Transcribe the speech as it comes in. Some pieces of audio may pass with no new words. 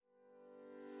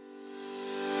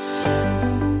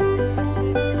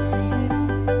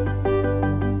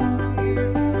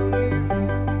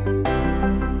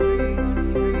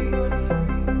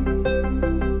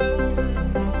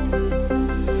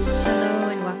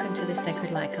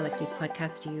Collective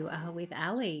podcast. You are with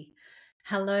Ali.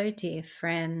 Hello, dear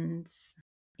friends.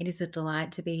 It is a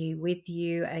delight to be with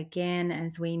you again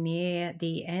as we near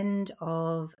the end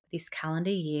of this calendar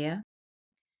year,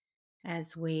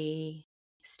 as we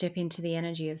step into the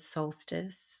energy of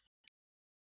solstice,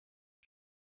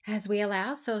 as we allow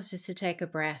ourselves just to take a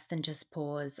breath and just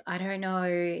pause. I don't know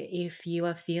if you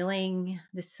are feeling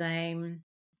the same,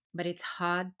 but it's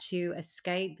hard to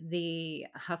escape the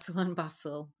hustle and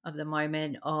bustle of the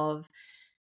moment, of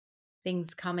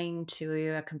things coming to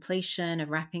a completion, of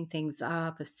wrapping things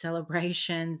up, of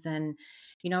celebrations, and,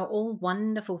 all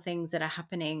wonderful things that are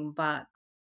happening, but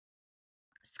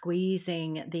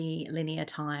squeezing the linear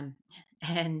time.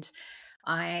 And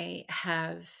I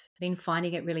have been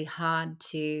finding it really hard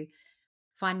to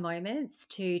find moments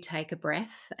to take a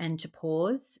breath and to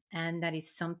pause. And that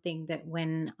is something that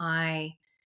when I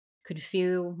could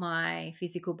feel my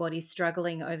physical body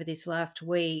struggling over this last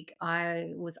week,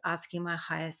 I was asking my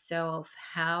higher self,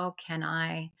 how can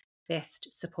I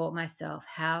best support myself?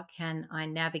 How can I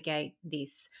navigate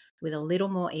this with a little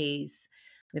more ease,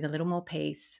 with a little more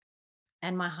peace?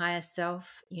 And my higher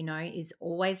self, is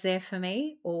always there for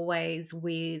me, always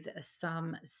with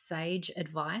some sage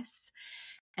advice.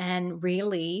 And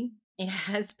really, it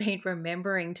has been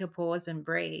remembering to pause and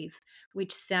breathe,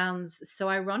 which sounds so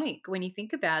ironic when you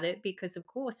think about it, because of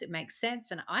course it makes sense.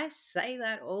 And I say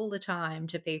that all the time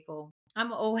to people.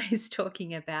 I'm always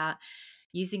talking about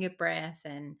using a breath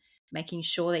and making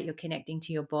sure that you're connecting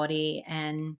to your body.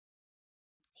 And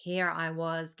here I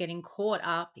was getting caught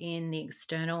up in the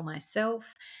external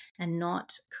myself and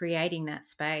not creating that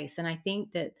space. And I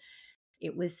think that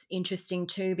it was interesting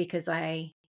too, because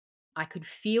I could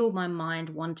feel my mind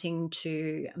wanting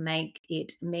to make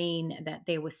it mean that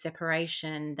there was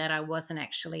separation, that I wasn't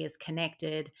actually as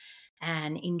connected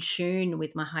and in tune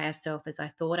with my higher self as I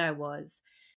thought I was.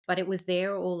 But it was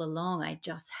there all along. I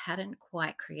just hadn't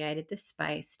quite created the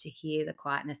space to hear the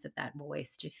quietness of that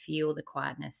voice, to feel the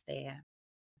quietness there.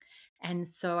 And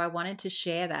so I wanted to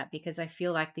share that because I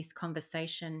feel like this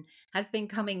conversation has been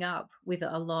coming up with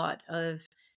a lot of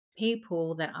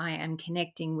people that I am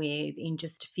connecting with, in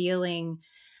just feeling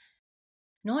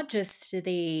not just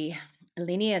the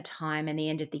linear time and the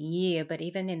end of the year, but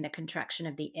even in the contraction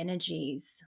of the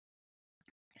energies.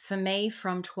 For me,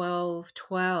 from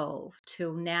 12/12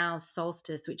 till now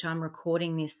solstice, which I'm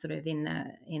recording this sort of in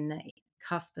the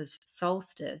cusp of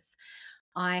solstice,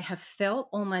 I have felt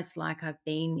almost like I've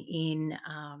been in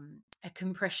a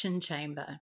compression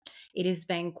chamber. It has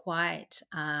been quite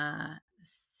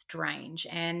strange,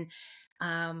 and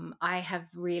I have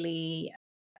really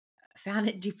found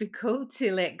it difficult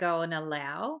to let go and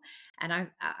allow. And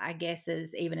I guess,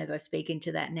 as I speak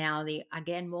into that now, the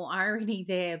again more irony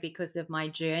there, because of my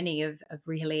journey of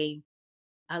really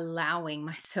allowing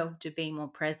myself to be more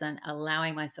present,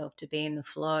 allowing myself to be in the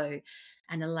flow,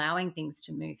 and allowing things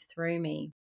to move through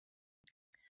me.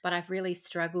 But I've really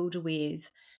struggled with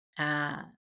uh,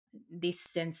 this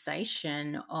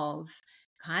sensation of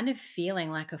kind of feeling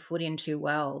like a foot in two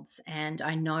worlds. And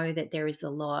I know that there is a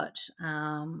lot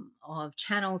of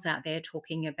channels out there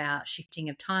talking about shifting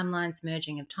of timelines,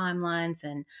 merging of timelines,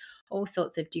 and all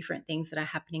sorts of different things that are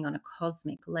happening on a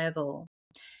cosmic level.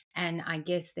 And I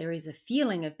guess there is a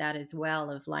feeling of that as well,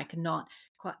 of like not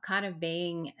quite kind of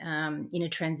being in a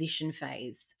transition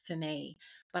phase for me.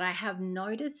 But I have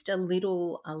noticed a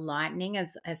little lightening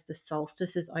as the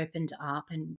solstice has opened up,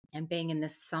 and being in the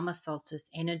summer solstice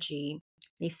energy,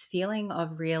 this feeling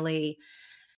of really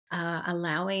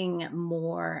allowing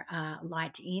more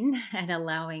light in, and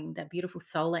allowing the beautiful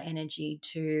solar energy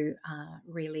to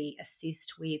really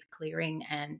assist with clearing,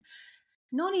 and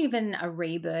not even a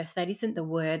rebirth. That isn't the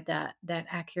word that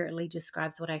accurately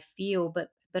describes what I feel,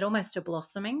 but almost a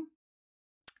blossoming.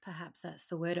 Perhaps that's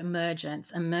the word. Emergence.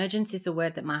 Emergence is a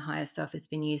word that my higher self has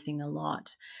been using a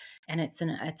lot, and it's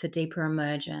a deeper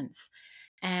emergence.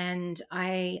 And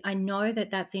I know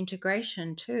that that's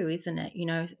integration too, isn't it?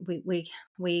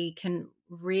 We can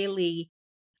really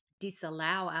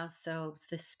disallow ourselves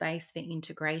the space for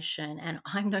integration. And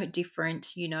I'm no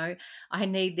different. I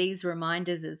need these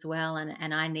reminders as well.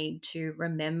 And I need to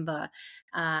remember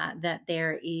that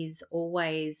there is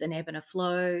always an ebb and a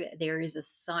flow, there is a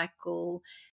cycle,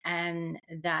 and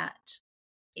that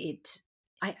it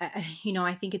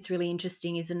I think it's really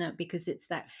interesting, isn't it? Because it's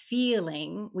that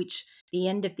feeling which the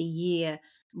end of the year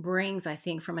brings, I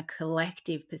think, from a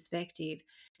collective perspective,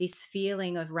 this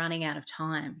feeling of running out of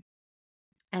time.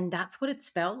 And that's what it's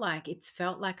felt like. It's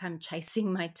felt like I'm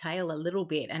chasing my tail a little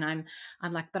bit, and I'm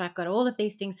like, but I've got all of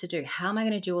these things to do. How am I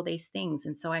going to do all these things?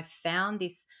 And so I found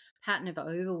this pattern of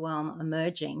overwhelm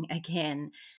emerging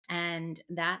again. And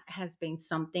that has been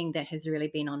something that has really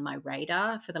been on my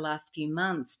radar for the last few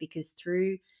months, because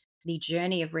through the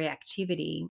journey of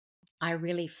reactivity, I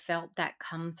really felt that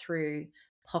come through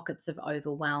pockets of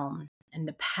overwhelm and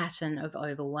the pattern of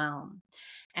overwhelm.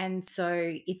 And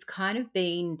so it's kind of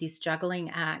been this juggling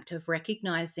act of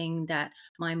recognizing that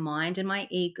my mind and my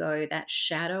ego, that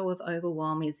shadow of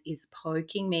overwhelm is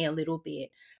poking me a little bit,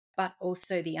 but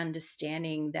also the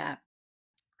understanding that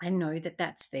I know that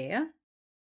that's there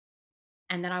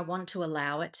and that I want to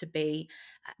allow it to be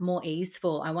more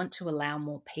easeful. I want to allow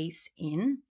more peace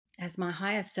in. As my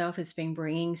higher self has been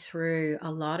bringing through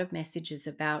a lot of messages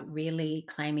about really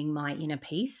claiming my inner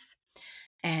peace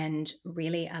and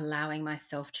really allowing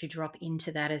myself to drop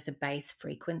into that as a base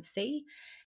frequency.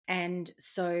 And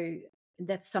so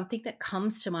that's something that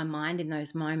comes to my mind in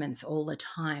those moments all the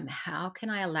time. How can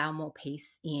I allow more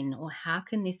peace in? Or how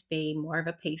can this be more of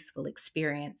a peaceful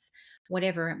experience,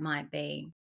 whatever it might be?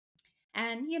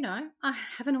 And, I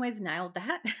haven't always nailed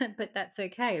that, but that's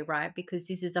okay, right? Because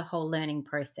this is a whole learning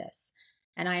process.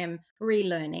 And I am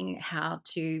relearning how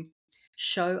to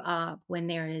show up when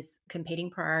there is competing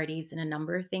priorities and a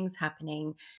number of things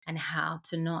happening, and how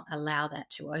to not allow that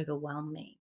to overwhelm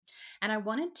me. And I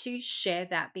wanted to share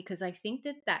that because I think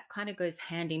that that kind of goes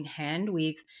hand in hand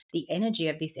with the energy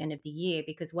of this end of the year.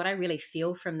 Because what I really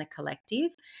feel from the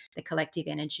collective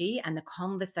energy, and the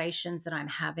conversations that I'm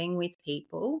having with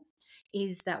people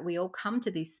is that we all come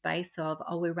to this space of,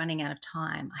 oh, we're running out of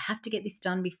time. I have to get this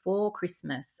done before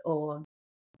Christmas or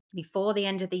before the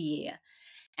end of the year.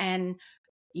 And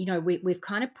we've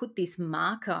kind of put this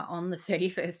marker on the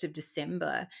 31st of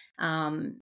December,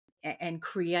 and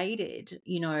created,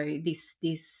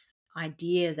 this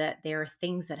idea that there are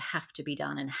things that have to be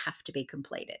done and have to be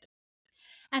completed.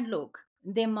 And look,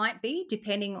 there might be,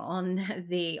 depending on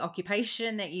the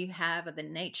occupation that you have or the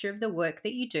nature of the work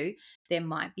that you do, there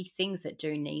might be things that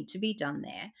do need to be done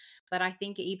there. But I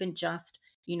think even just,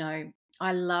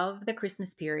 I love the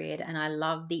Christmas period, and I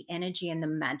love the energy and the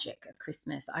magic of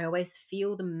Christmas. I always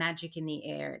feel the magic in the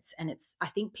air. I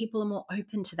think people are more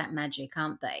open to that magic,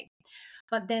 aren't they?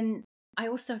 But then I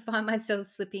also find myself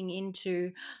slipping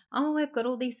into, oh, I've got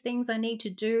all these things I need to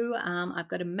do. I've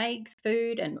got to make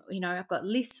food, and, I've got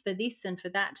lists for this and for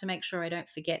that to make sure I don't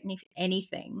forget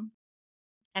anything.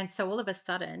 And so all of a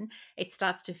sudden it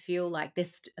starts to feel like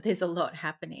there's a lot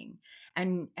happening,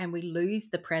 and we lose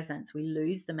the presence, we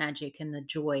lose the magic and the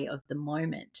joy of the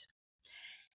moment.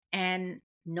 And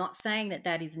not saying that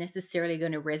that is necessarily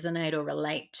going to resonate or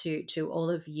relate to all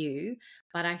of you,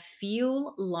 but I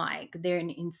feel like there,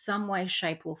 in some way,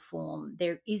 shape, or form,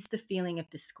 there is the feeling of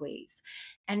the squeeze.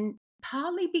 And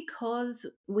partly because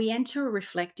we enter a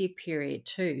reflective period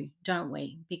too, don't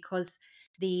we? Because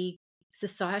the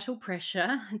societal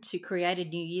pressure to create a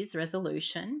New Year's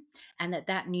resolution, and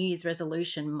that New Year's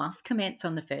resolution must commence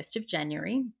on the 1st of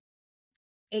January,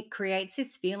 it creates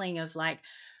this feeling of like,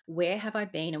 where have I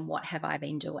been and what have I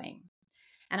been doing?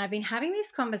 And I've been having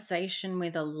this conversation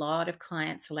with a lot of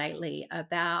clients lately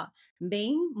about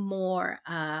being more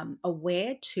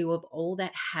aware too of all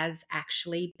that has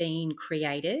actually been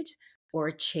created or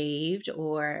achieved,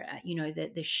 or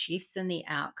the shifts and the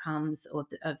outcomes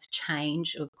of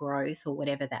change, of growth, or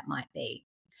whatever that might be.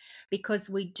 Because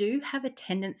we do have a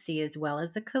tendency, as well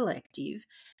as a collective,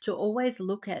 to always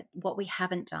look at what we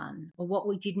haven't done, or what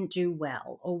we didn't do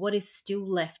well, or what is still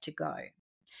left to go.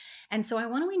 And so I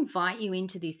want to invite you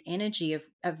into this energy of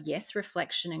yes,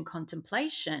 reflection and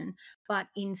contemplation, but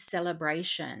in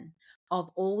celebration of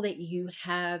all that you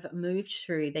have moved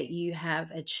through, that you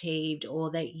have achieved, or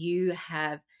that you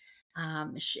have,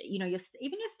 even your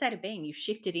state of being, you've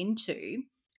shifted into.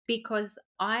 Because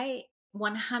I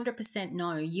 100%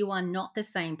 know you are not the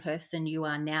same person you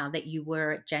are now that you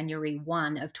were at January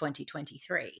 1 of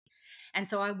 2023. And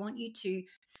so I want you to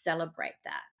celebrate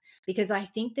that, because I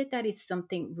think that that is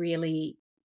something really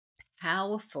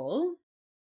powerful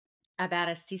about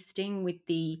assisting with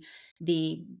the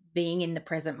being in the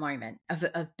present moment,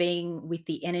 of being with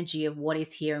the energy of what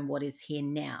is here and what is here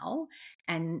now,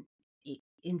 and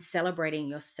in celebrating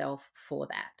yourself for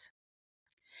that.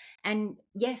 And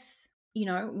yes,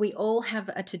 we all have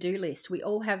a to-do list. We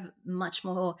all have much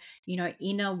more,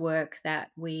 inner work that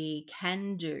we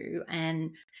can do.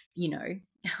 And,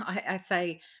 I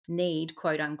say need,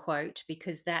 quote unquote,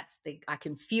 because I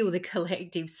can feel the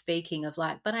collective speaking of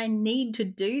like, but I need to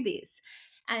do this.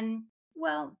 And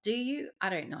well, do you?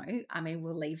 I don't know. I mean,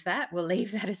 we'll leave that. We'll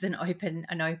leave that as an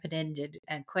open-ended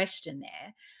question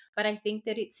there. But I think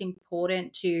that it's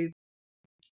important to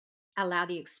allow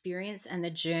the experience and the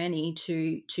journey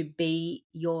to be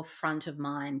your front of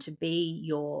mind, to be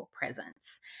your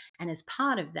presence. And as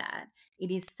part of that,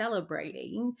 it is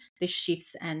celebrating the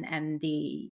shifts and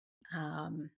the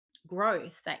um,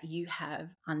 growth that you have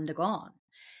undergone.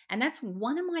 And that's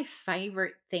one of my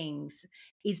favorite things,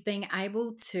 is being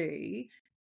able to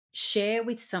share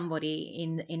with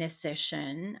somebody in a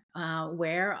session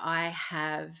where I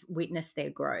have witnessed their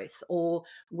growth, or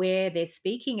where they're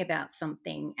speaking about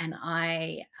something, and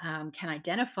I can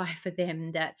identify for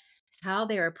them that how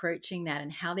they're approaching that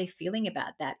and how they're feeling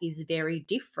about that is very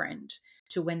different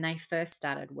to when they first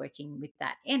started working with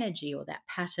that energy or that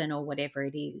pattern or whatever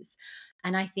it is.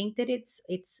 And I think that it's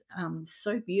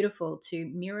so beautiful to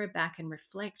mirror back and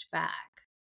reflect back,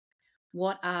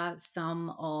 what are some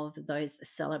of those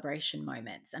celebration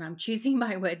moments? And I'm choosing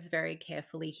my words very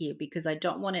carefully here, because I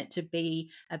don't want it to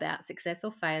be about success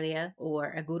or failure,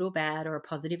 or a good or bad, or a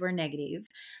positive or a negative.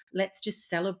 Let's just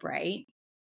celebrate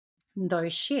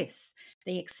those shifts,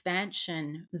 the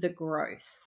expansion, the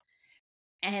growth.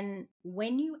 And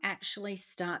when you actually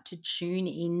start to tune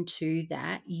into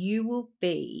that, you will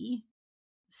be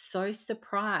so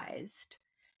surprised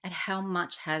at how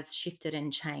much has shifted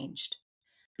and changed,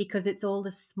 because it's all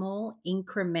the small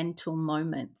incremental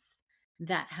moments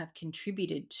that have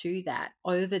contributed to that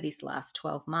over this last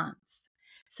 12 months.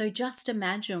 So just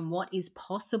imagine what is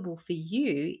possible for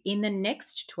you in the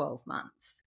next 12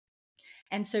 months.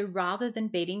 And so rather than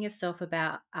beating yourself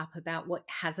up about what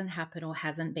hasn't happened or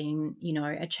hasn't been,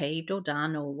 achieved or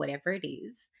done or whatever it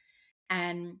is,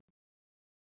 and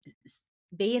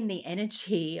be in the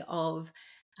energy of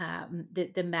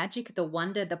the magic, the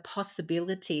wonder, the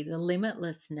possibility, the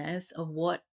limitlessness of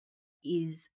what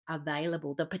is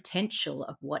available, the potential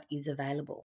of what is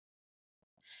available.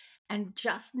 And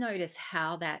just notice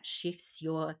how that shifts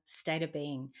your state of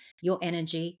being, your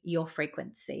energy, your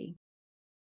frequency.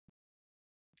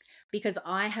 Because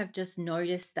I have just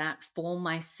noticed that for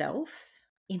myself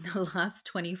in the last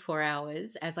 24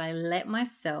 hours, as I let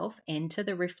myself enter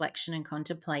the reflection and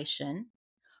contemplation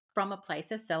from a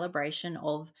place of celebration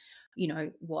of,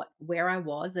 where I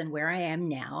was and where I am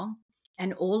now,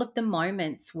 and all of the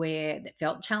moments where that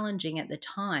felt challenging at the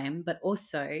time, but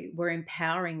also were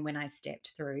empowering when I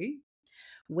stepped through,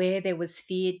 where there was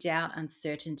fear, doubt,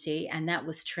 uncertainty, and that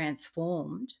was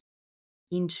transformed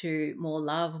into more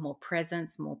love, more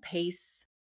presence, more peace,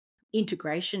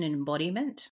 integration and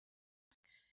embodiment.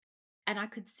 And I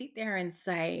could sit there and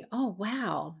say, oh,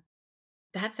 wow,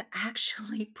 that's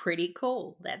actually pretty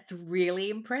cool. That's really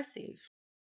impressive.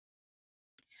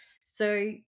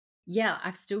 So, yeah,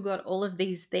 I've still got all of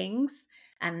these things,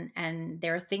 and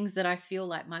there are things that I feel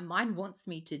like my mind wants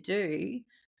me to do,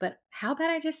 but how about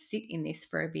I just sit in this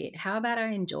for a bit? How about I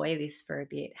enjoy this for a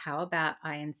bit? How about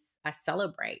I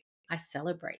celebrate? I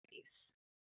celebrate this.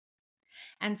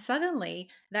 And suddenly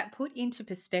that put into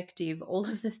perspective all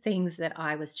of the things that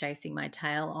I was chasing my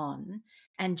tail on,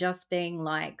 and just being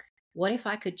like, what if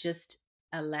I could just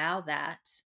allow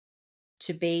that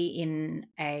to be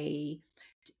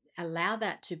allow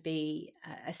that to be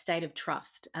a state of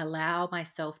trust, allow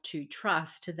myself to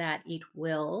trust that it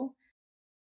will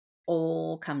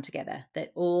all come together,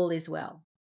 that all is well.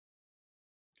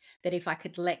 That if I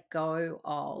could let go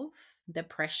of the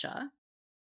pressure,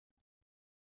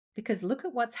 because look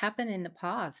at what's happened in the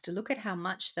past, look at how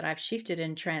much that I've shifted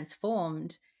and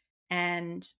transformed.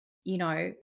 And, you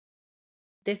know,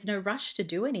 there's no rush to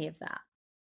do any of that.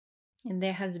 And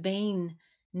there has been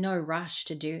no rush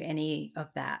to do any of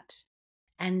that.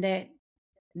 And that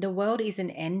the world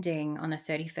isn't ending on the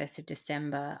 31st of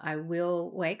December. I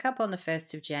will wake up on the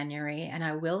 1st of January, and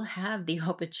I will have the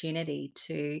opportunity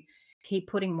to keep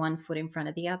putting one foot in front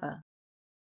of the other.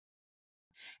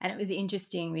 And it was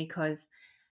interesting because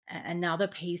another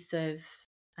piece of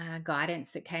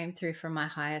guidance that came through from my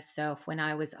higher self when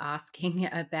I was asking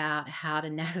about how to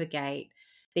navigate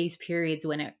these periods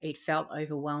when it felt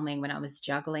overwhelming, when I was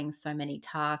juggling so many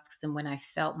tasks, and when I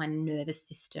felt my nervous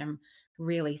system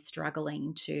really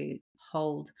struggling to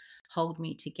hold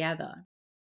me together.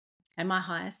 And my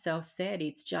higher self said,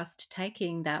 it's just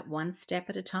taking that one step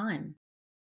at a time,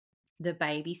 the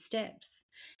baby steps.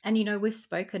 And, we've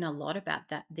spoken a lot about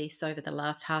this over the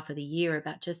last half of the year,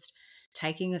 about just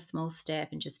taking a small step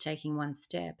and just taking one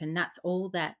step. And that's all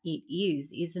that it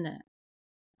is, isn't it?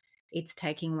 It's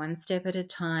taking one step at a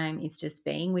time. It's just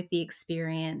being with the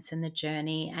experience and the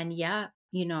journey. And yeah,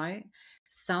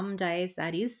 some days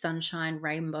that is sunshine,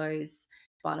 rainbows,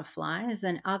 butterflies,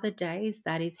 and other days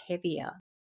that is heavier.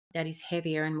 That is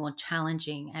heavier and more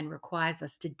challenging, and requires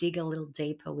us to dig a little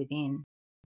deeper within.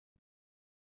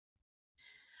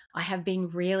 I have been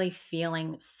really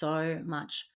feeling so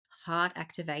much heart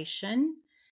activation,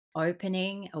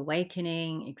 opening,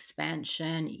 awakening,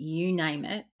 expansion, you name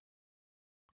it.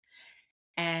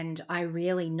 And I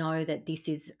really know that this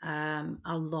is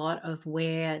a lot of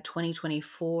where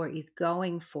 2024 is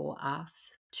going for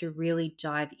us, to really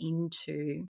dive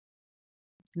into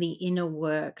the inner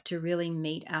work, to really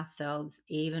meet ourselves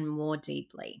even more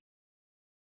deeply.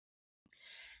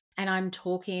 And I'm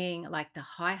talking like the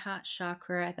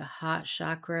the heart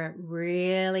chakra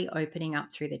really opening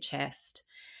up through the chest.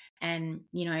 And,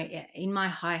 in my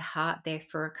high heart there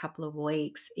for a couple of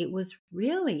weeks, it was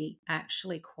really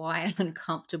actually quite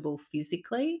uncomfortable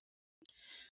physically.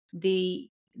 The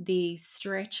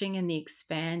stretching and the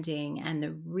expanding and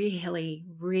the really,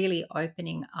 really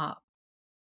opening up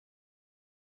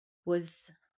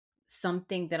was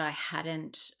something that I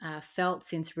hadn't felt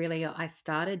since really I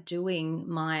started doing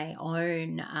my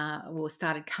own, or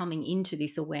started coming into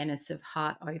this awareness of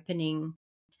heart opening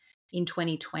in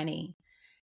 2020.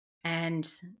 And,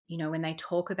 when they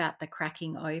talk about the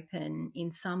cracking open,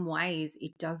 in some ways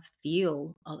it does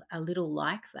feel a little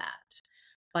like that,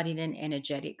 but in an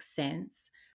energetic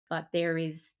sense. But there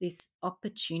is this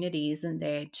opportunity, isn't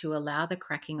there, to allow the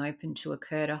cracking open to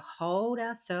occur, to hold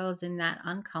ourselves in that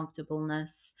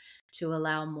uncomfortableness, to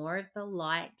allow more of the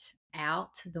light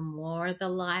out, the more of the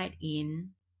light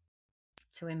in,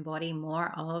 to embody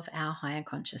more of our higher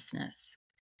consciousness.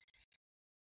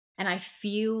 And I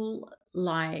feel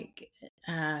like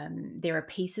there are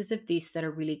pieces of this that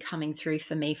are really coming through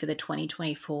for me for the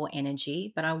 2024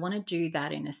 energy, but I want to do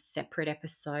that in a separate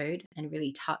episode and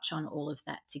really touch on all of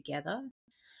that together.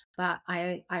 But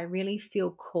I really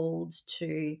feel called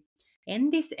to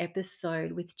end this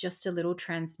episode with just a little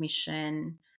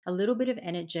transmission, a little bit of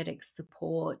energetic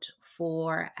support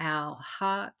for our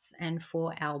hearts and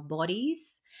for our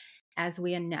bodies as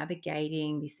we are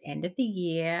navigating this end of the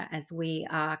year, as we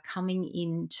are coming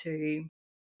into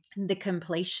the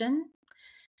completion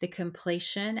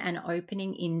and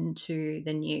opening into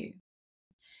the new.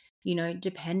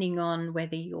 Depending on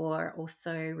whether you're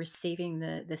also receiving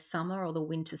the summer or the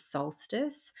winter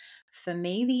solstice, for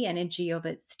me, the energy of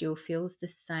it still feels the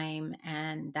same.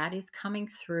 And that is coming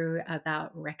through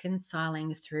about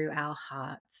reconciling through our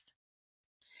hearts.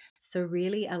 So,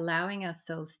 really allowing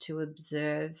ourselves to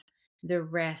observe the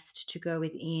rest, to go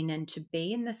within and to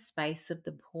be in the space of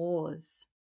the pause,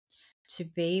 to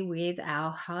be with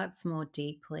our hearts more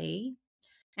deeply,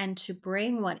 and to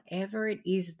bring whatever it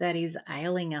is that is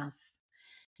ailing us.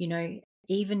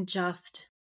 Even just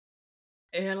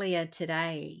earlier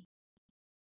today,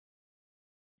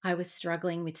 I was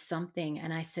struggling with something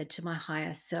and I said to my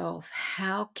higher self,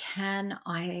 how can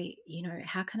I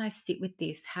sit with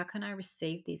this? How can I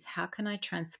receive this? How can I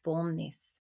transform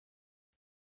this?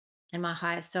 And my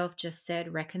higher self just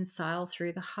said, reconcile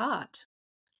through the heart.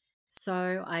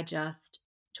 So I just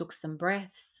took some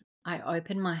breaths. I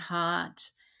opened my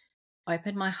heart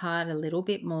a little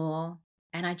bit more,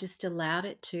 and I just allowed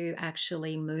it to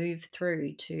actually move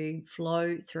through, to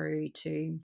flow through,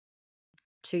 to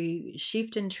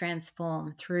shift and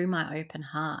transform through my open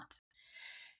heart.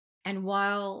 And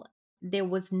while there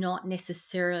was not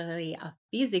necessarily a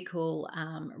physical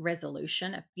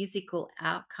resolution, a physical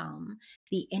outcome,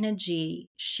 the energy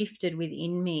shifted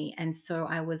within me. And so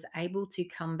I was able to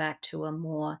come back to a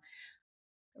more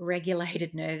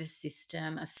regulated nervous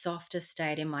system, a softer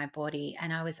state in my body.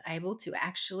 And I was able to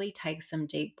actually take some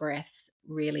deep breaths,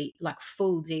 really like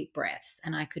full deep breaths.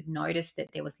 And I could notice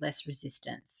that there was less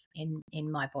resistance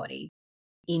in my body,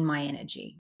 in my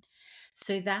energy.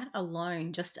 So that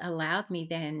alone just allowed me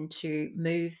then to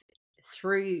move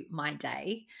through my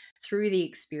day, through the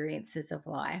experiences of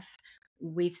life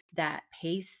with that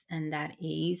peace and that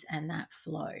ease and that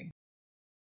flow.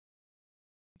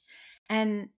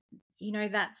 And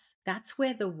that's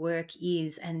where the work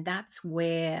is, and that's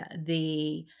where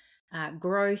the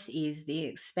growth is, the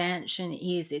expansion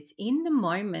is. It's in the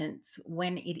moments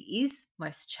when it is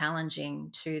most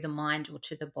challenging to the mind or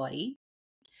to the body,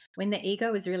 when the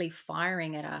ego is really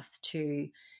firing at us to,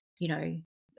 you know,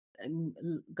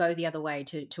 go the other way,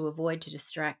 to avoid, to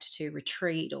distract, to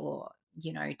retreat, or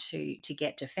to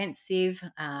get defensive,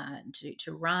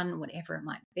 to run, whatever it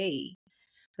might be.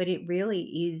 But it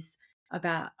really is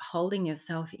about holding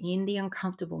yourself in the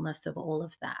uncomfortableness of all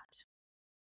of that,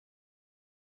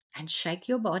 and shake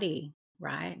your body,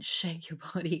 right? Shake your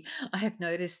body. I have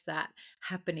noticed that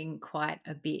happening quite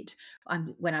a bit.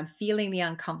 When I'm feeling the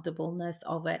uncomfortableness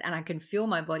of it, and I can feel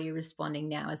my body responding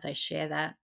now as I share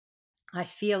that. I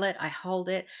feel it, I hold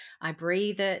it, I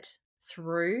breathe it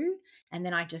through, and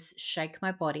then I just shake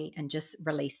my body and just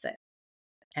release it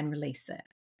and release it.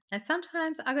 And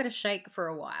sometimes I got to shake for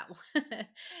a while,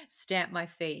 stamp my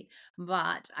feet.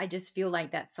 But I just feel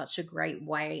like that's such a great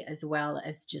way as well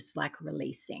as just like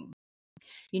releasing.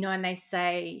 And they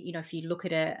say, if you look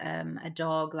at a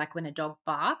dog, like when a dog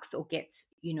barks or gets,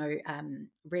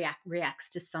 reacts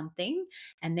to something,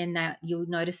 and then that you'll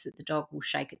notice that the dog will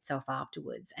shake itself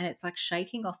afterwards. And it's like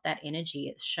shaking off that energy.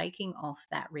 It's shaking off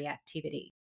that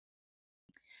reactivity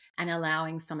and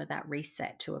allowing some of that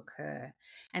reset to occur.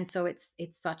 And so it's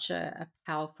such a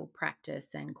powerful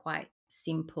practice and quite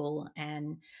simple.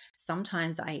 And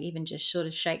sometimes I even just sort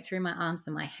of shake through my arms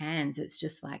and my hands. It's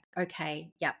just like,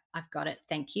 okay, yep, I've got it.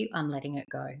 Thank you. I'm letting it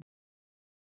go.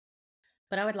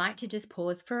 But I would like to just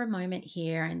pause for a moment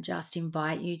here and just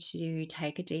invite you to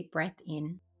take a deep breath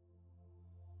in,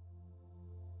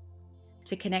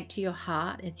 to connect to your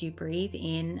heart as you breathe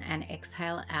in and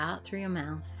exhale out through your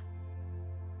mouth.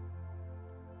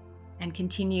 And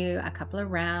continue a couple of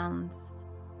rounds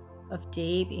of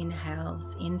deep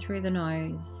inhales in through the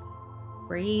nose,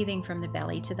 breathing from the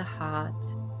belly to the heart,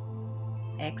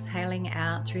 exhaling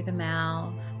out through the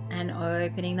mouth and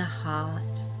opening the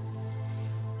heart.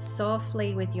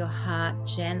 Softly with your heart,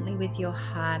 gently with your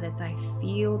heart, as I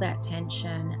feel that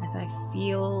tension, as I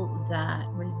feel that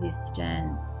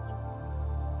resistance.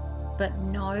 But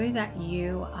know that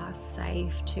you are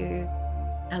safe to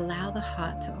allow the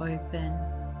heart to open.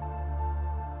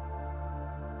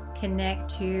 Connect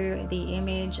to the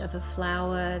image of a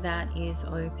flower that is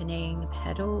opening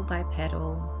petal by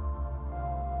petal,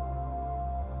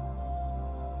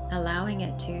 allowing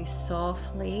it to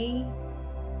softly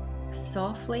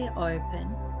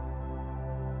open,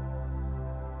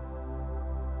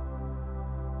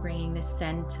 bringing the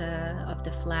center of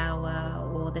the flower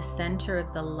or the center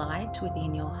of the light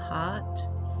within your heart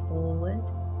forward.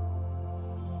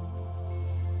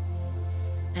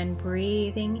 And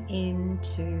breathing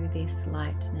into this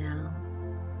light now.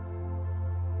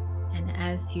 And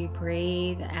as you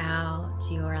breathe out,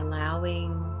 you're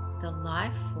allowing the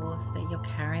life force that you're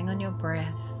carrying on your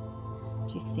breath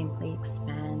to simply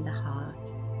expand the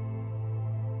heart,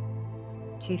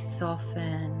 to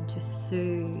soften, to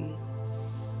soothe.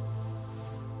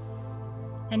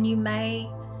 And you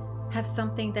may have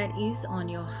something that is on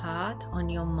your heart, on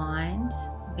your mind,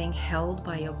 being held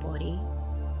by your body.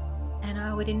 And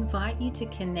I would invite you to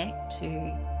connect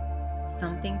to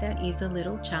something that is a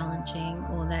little challenging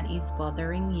or that is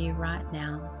bothering you right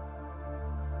now.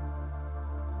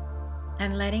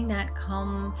 And letting that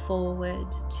come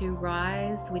forward to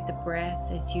rise with the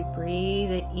breath as you breathe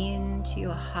it into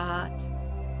your heart,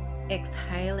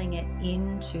 exhaling it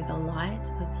into the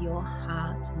light of your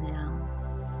heart now.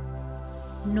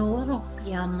 Noro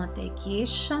yamate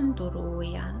kishan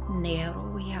doroya,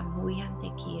 nero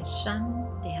yamuyante kishan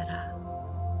dera.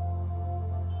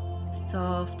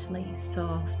 Softly,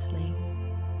 softly.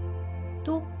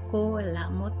 Toko la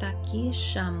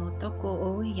motakisha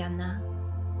motoko oyana.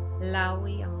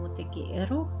 Lawi amoteki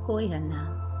eroko yana.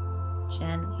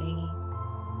 Gently,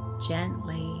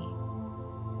 gently.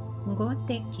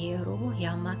 Ngote kero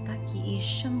yamataki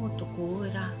isha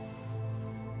motokura.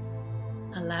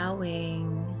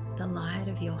 Allowing the light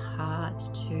of your heart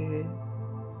to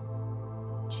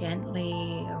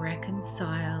gently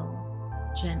reconcile,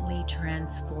 gently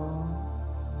transform.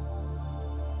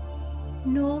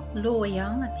 No lo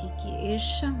yamatiki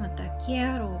isha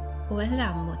matakiero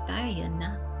wala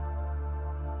motayana.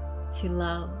 To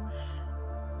love,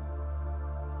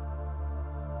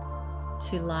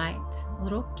 to light.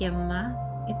 Rokema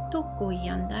etoko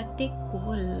yanda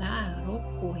teko la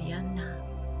roko yana.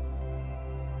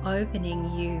 Opening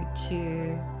you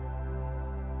to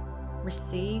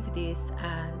receive this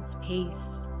as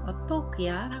peace.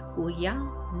 Otokiara kuya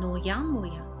no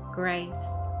yamuya grace.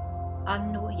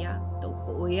 Anoya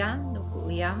tokoya no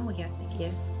kuya muya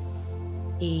teke.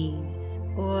 Ease.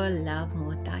 Ola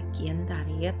mota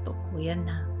kiendaria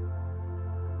tokoyana.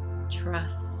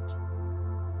 Trust.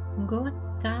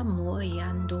 Gota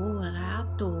moyando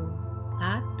rato.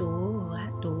 Ato.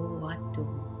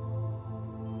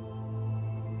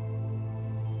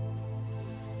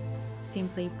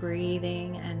 Simply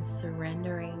breathing and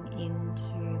surrendering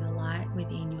into the light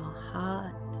within your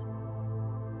heart.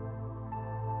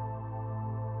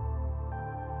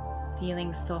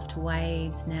 Feeling soft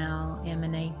waves now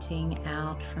emanating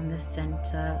out from the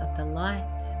center of the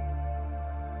light,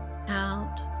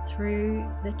 out through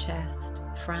the chest,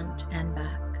 front and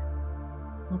back.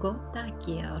 Gota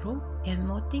quiero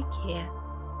emotique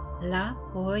la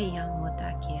oya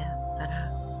motakie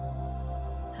para.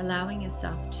 Allowing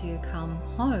yourself to come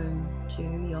home to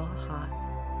your heart.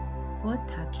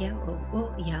 Otakia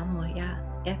o yamoya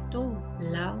eto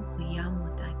la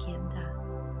yamotakienda.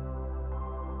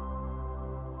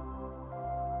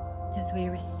 as we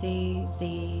receive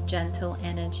the gentle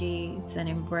energies and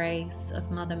embrace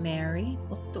of Mother Mary.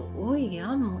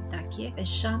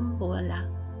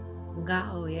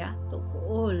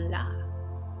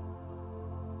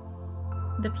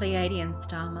 The Pleiadian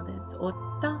star mothers.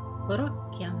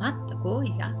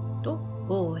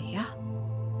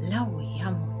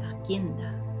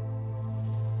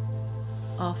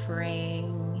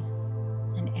 Offering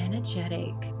an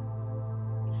energetic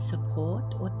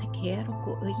support,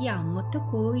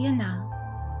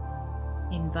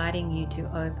 inviting you to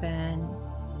open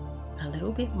a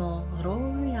little bit more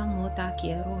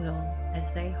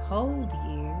as they hold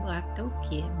you,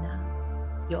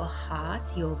 your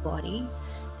heart, your body,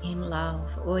 in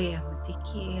love.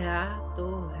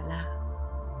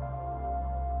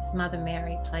 As Mother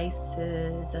Mary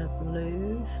places a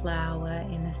blue flower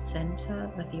in the center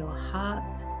of your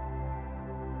heart,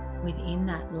 within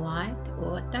that light,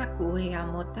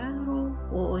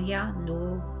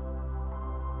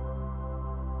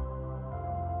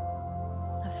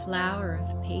 a flower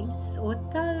of peace,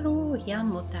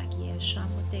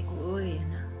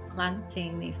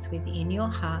 planting this within your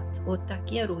heart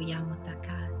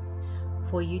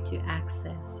for you to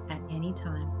access at any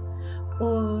time.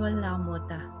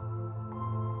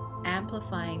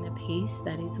 Amplifying the peace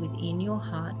that is within your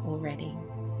heart already.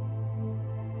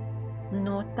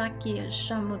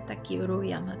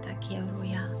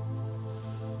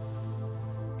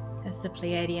 As the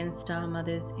Pleiadian star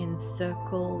mothers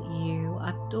encircle you,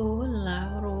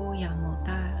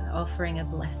 offering a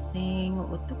blessing,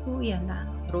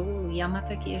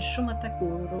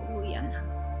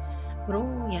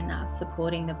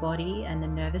 supporting the body and the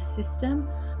nervous system,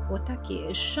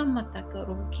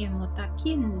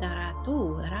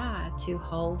 to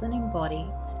hold and embody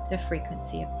the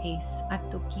frequency of peace,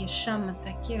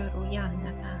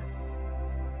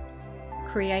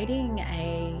 creating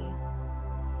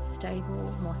a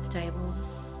more stable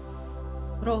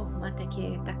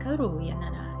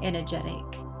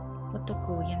energetic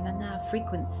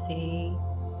frequency,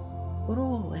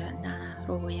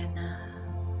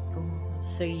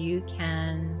 so you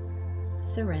can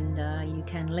surrender, you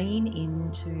can lean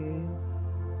into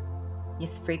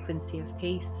this frequency of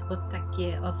peace,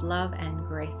 of love and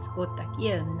grace.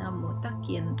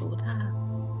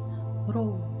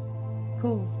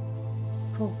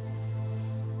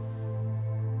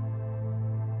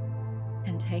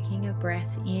 And taking a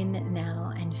breath in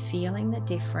now and feeling the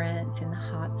difference in the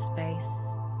heart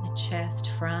space, the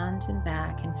chest, front and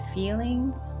back, and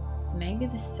feeling maybe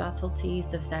the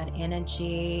subtleties of that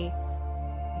energy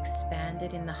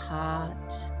expanded in the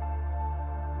heart.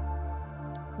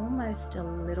 Almost a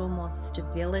little more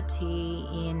stability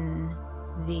in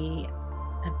the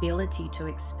ability to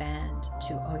expand,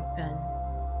 to open.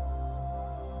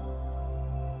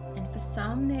 And for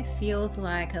some, there feels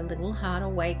like a little heart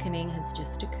awakening has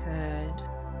just occurred.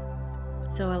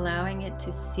 So allowing it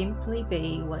to simply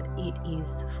be what it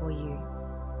is for you.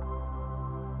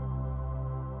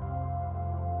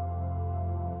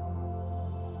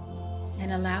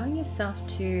 And allowing yourself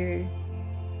to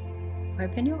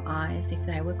open your eyes if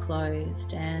they were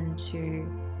closed and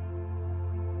to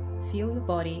feel your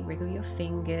body, wriggle your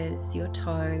fingers, your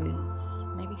toes,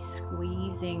 maybe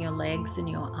squeezing your legs and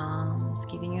your arms,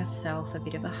 giving yourself a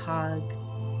bit of a hug.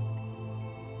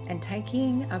 And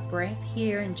taking a breath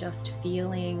here and just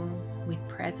feeling with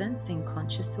presence and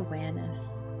conscious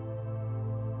awareness.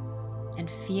 And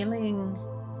feeling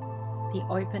the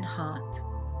open heart,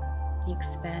 the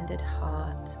expanded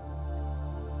heart,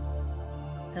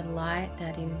 the light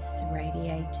that is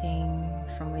radiating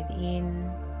from within,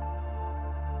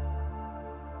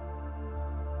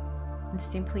 and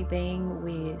simply being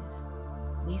with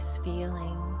this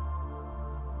feeling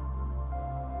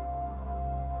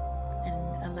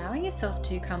and allowing yourself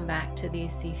to come back to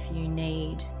this if you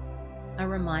need a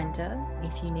reminder,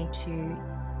 if you need to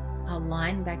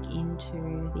align back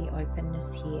into the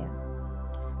openness here.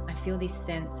 I feel this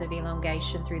sense of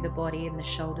elongation through the body, and the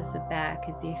shoulders are back,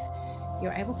 as if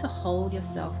you're able to hold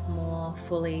yourself more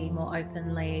fully, more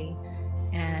openly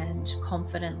and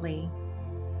confidently.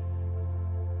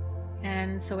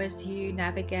 And so as you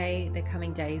navigate the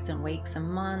coming days and weeks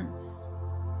and months,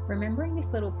 remembering this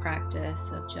little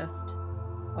practice of just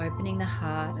opening the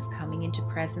heart, of coming into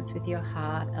presence with your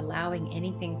heart, allowing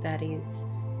anything that is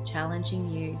challenging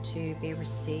you to be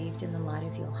received in the light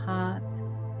of your heart,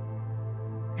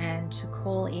 and to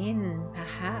call in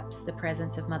perhaps the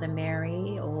presence of Mother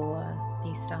Mary or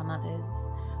the Star Mothers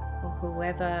or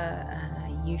whoever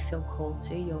you feel called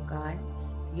to, your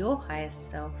guides, your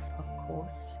highest self, of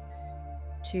course,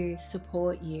 to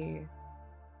support you.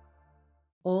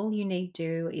 All you need to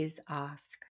do is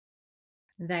ask.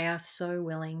 They are so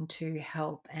willing to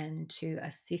help and to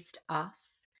assist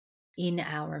us in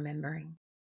our remembering.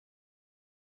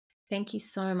 Thank you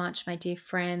so much, my dear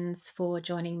friends, for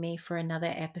joining me for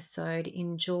another episode.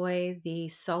 Enjoy the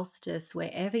solstice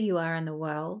wherever you are in the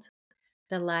world.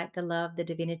 The light, the love, the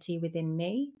divinity within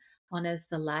me honors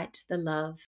the light, the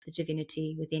love, the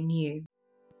divinity within you.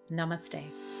 Namaste.